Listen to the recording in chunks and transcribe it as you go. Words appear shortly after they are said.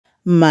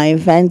My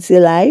Fancy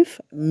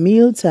Life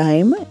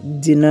Mealtime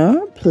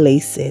Dinner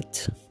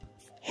Playset.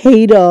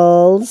 Hey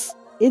dolls,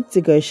 it's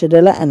Decor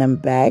and I'm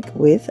back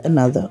with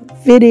another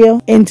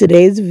video. In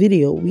today's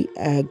video, we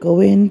are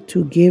going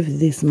to give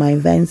this My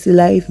Fancy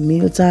Life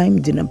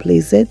Mealtime Dinner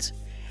Playset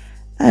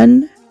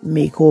an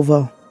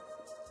makeover.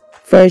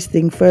 First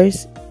thing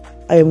first,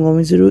 I am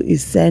going to do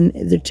is sand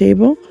the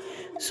table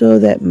so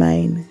that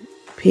my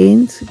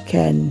paint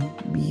can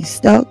be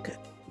stuck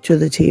to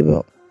the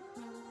table.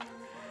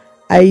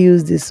 I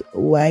use this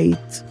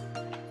white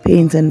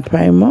paint and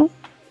primer,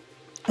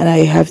 and I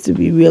have to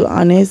be real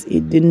honest,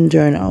 it didn't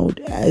turn out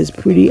as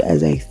pretty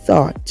as I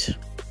thought.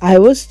 I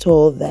was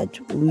told that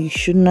we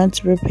should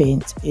not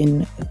repaint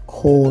in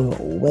cold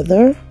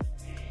weather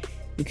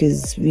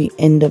because we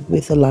end up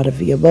with a lot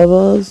of air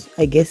bubbles.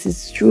 I guess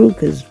it's true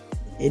because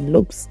it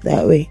looks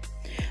that way.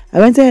 I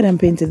went ahead and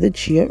painted the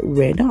chair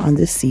red on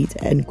the seat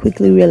and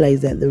quickly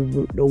realized that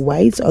the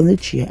whites on the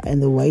chair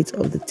and the whites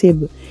of the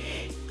table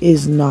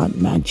is not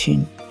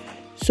matching.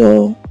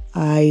 So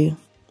I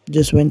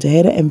just went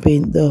ahead and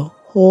painted the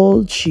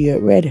whole chair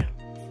red.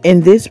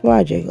 In this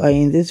project or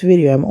in this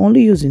video, I'm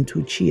only using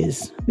 2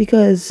 chairs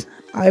because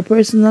I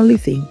personally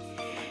think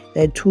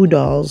that 2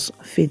 dolls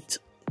fit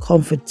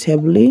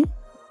comfortably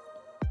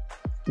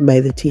by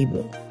the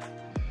table.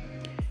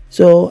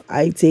 So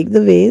I take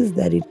the vase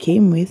that it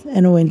came with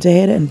and went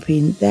ahead and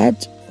paint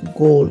that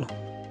gold.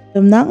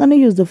 I'm not going to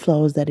use the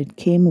flowers that it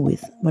came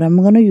with, but I'm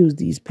going to use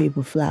these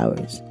paper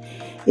flowers.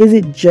 Is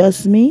it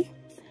just me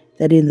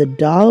that in the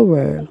doll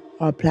world,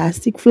 our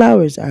plastic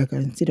flowers are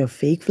considered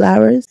fake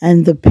flowers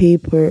and the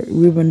paper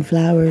ribbon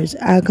flowers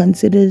are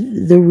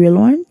considered the real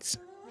ones?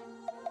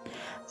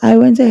 I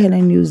went ahead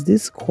and used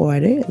this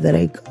cord that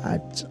I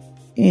got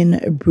in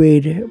a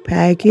braid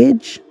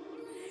package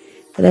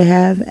that I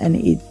have, and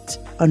it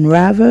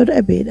unraveled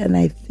a bit, and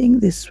I think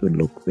this would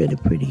look really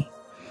pretty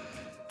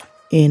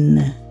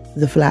in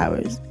the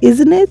flowers,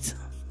 isn't it?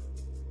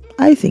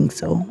 I think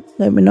so.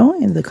 Let me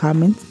know in the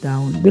comments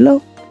down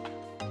below.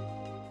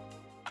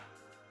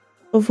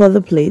 So for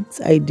the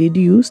plates, I did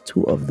use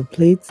 2 of the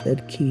plates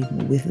that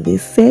came with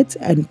this set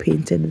and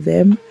painted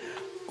them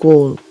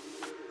gold.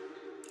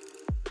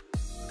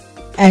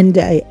 And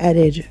I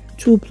added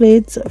 2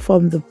 plates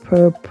from the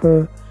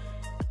purple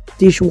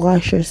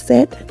dishwasher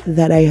set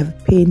that I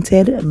have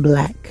painted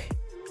black.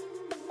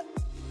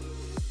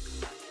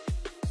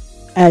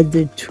 Add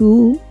the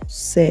 2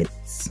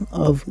 sets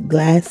of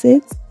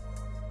glasses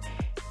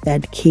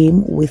that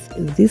came with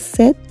this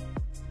set.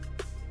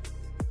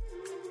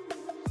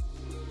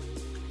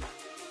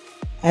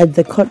 Add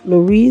the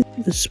cutlery,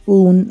 the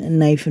spoon,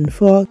 knife and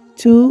fork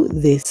to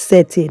this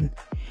setting.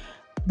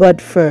 But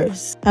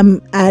first,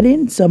 I'm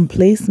adding some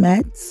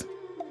placemats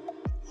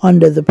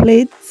under the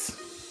plates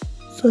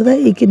so that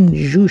it can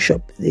zhoosh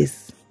up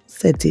this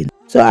setting.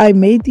 So I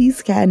made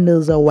these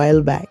candles a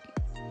while back.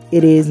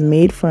 It is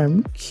made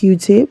from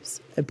Q-tips,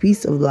 a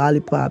piece of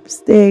lollipop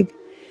stick,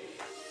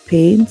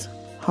 paint,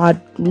 hot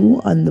glue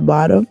on the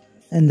bottom,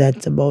 and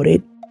that's about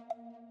it.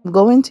 I'm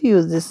going to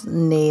use this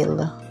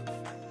nail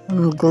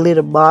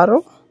glitter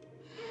bottle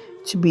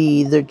to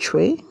be the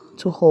tray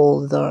to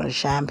hold the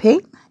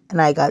champagne,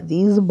 and I got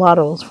these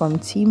bottles from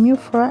Temu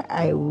for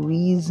a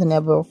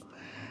reasonable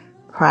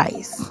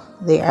price.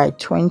 They are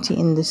 20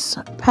 in this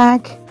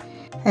pack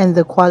and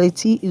the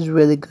quality is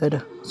really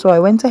good. So I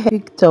went ahead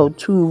and picked out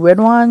 2 red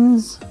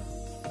ones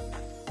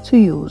to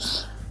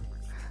use.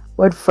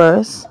 But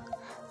first,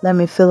 let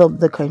me fill up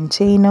the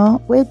container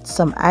with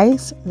some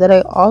ice that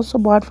I also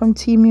bought from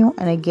Temu,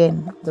 and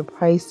again, the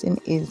pricing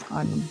is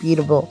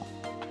unbeatable.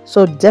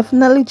 So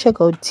definitely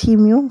check out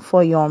Temu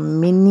for your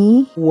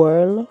mini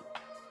world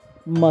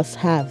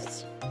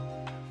must-haves.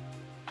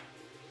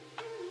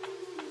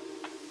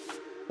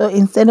 So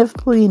instead of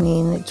putting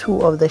in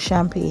 2 of the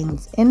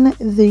champagnes in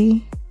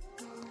the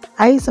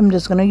ice, I'm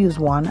just going to use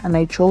 1, and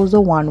I chose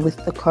the one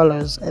with the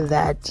colors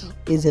that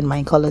is in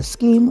my color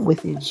scheme,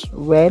 which is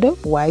red,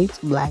 white,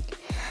 black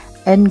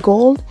and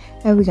gold,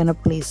 and we're going to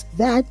place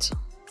that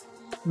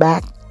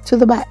back to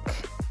the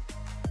back.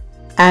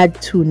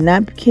 Add 2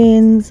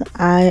 napkins.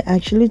 I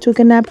actually took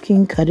a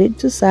napkin, cut it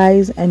to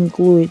size and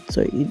glue it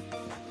so it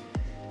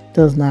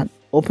does not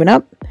open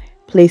up.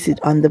 Place it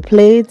on the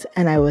plate,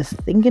 and I was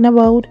thinking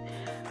about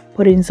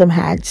putting some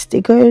hat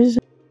stickers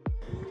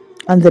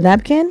on the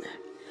napkin,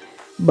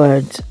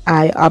 but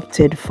I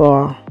opted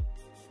for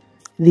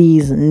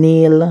these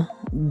nail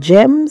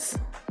gems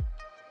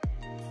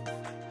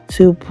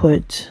to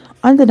put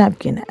on the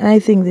napkin, and I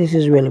think this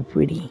is really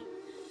pretty.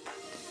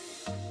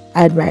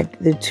 Add back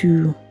the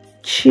 2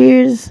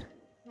 chairs.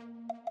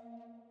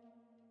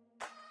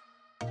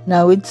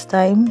 Now it's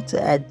time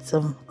to add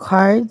some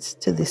cards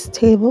to this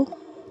table.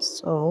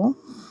 So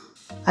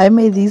I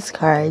made these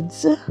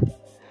cards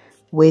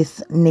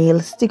with nail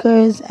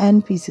stickers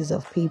and pieces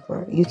of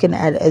paper. You can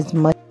add as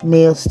much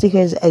nail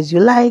stickers as you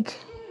like,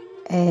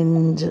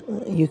 and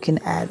you can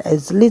add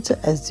as little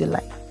as you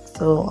like.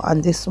 So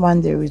on this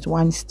one, there is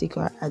 1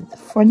 sticker at the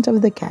front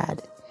of the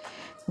card.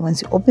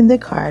 Once you open the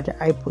card,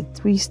 I put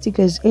 3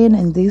 stickers in,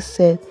 and this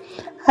said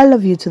I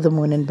love you to the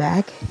moon and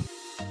back.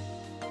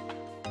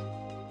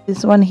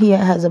 This one here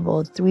has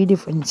about 3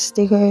 different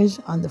stickers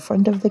on the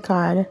front of the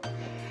card,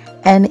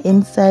 and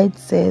inside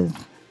says,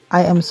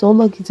 I am so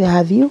lucky to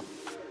have you.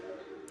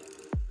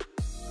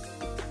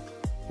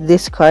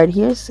 This card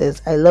here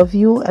says, I love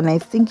you, and I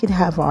think it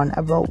have on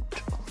about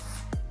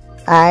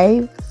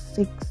 5,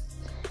 6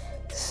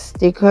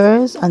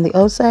 stickers on the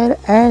outside,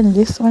 and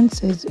this one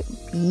says,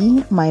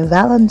 be my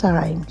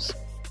Valentines.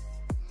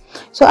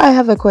 So I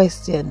have a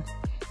question.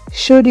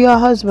 Should your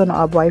husband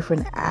or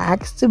boyfriend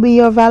ask to be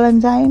your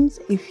Valentines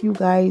if you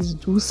guys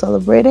do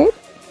celebrate it?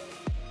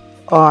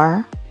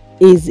 Or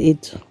is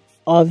it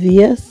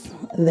obvious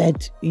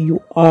that you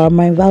are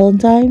my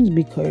Valentines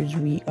because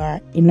we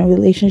are in a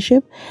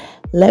relationship?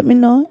 Let me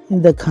know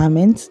in the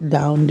comments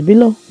down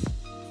below.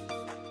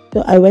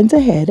 So I went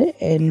ahead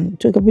and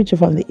took a picture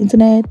from the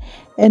internet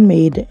and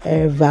made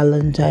a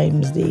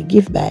Valentine's Day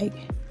gift bag.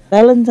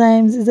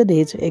 Valentine's is a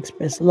day to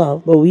express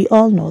love, but we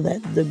all know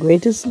that the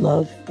greatest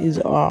love is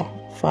our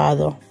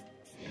Father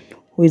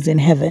who is in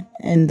heaven,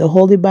 and the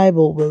Holy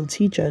Bible will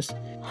teach us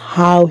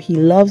how He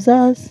loves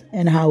us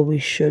and how we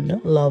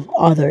should love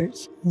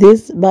others.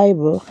 This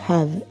Bible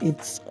have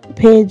its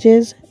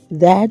pages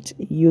that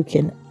you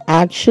can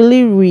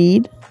actually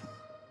read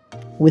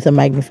with a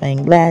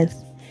magnifying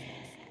glass,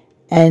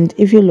 and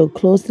if you look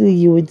closely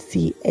you would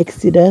see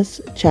Exodus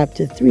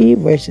chapter 3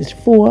 verses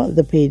 4.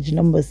 The page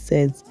number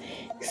says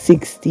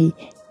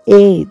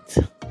 68.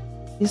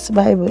 This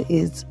Bible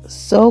is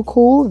so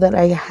cool that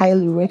I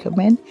highly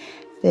recommend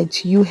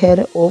that you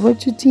head over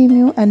to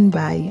Temu and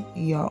buy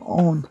your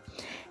own.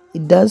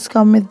 It does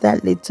come with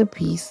that little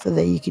piece so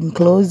that you can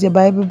close your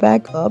Bible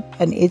back up,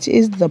 and it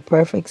is the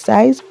perfect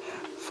size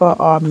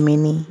for our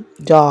mini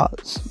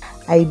dolls.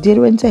 I did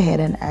went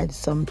ahead and add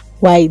some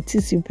white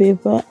tissue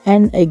paper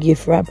and a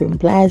gift wrapping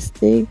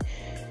plastic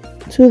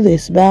to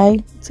this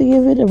bag to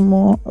give it a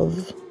more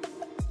of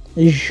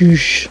a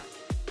zhoosh.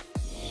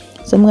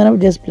 So I'm gonna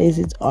just place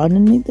it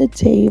underneath the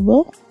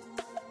table,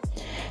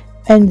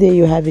 and there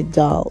you have it,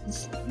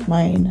 dolls.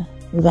 Mine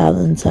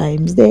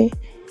Valentine's Day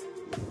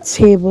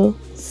table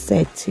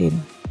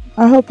setting.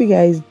 I hope you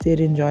guys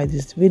did enjoy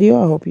this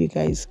video. I hope you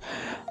guys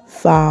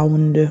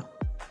found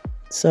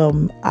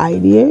some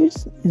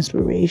ideas,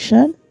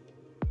 inspiration,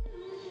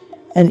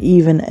 and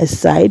even a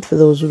site for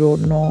those who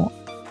don't know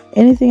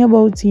anything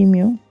about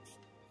Temu,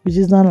 which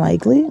is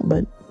unlikely,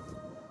 but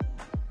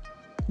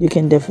you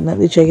can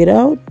definitely check it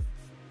out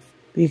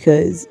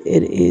because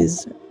it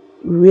is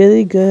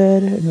really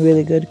good and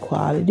really good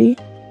quality.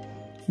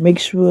 Make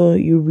sure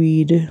you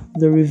read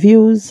the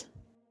reviews.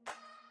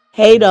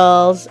 Hey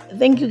dolls,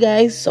 thank you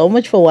guys so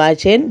much for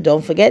watching.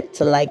 Don't forget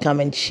to like,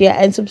 comment, share,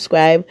 and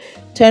subscribe.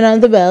 Turn on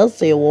the bell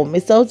so you won't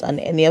miss out on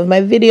any of my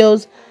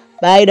videos.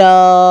 Bye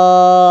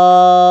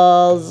dolls.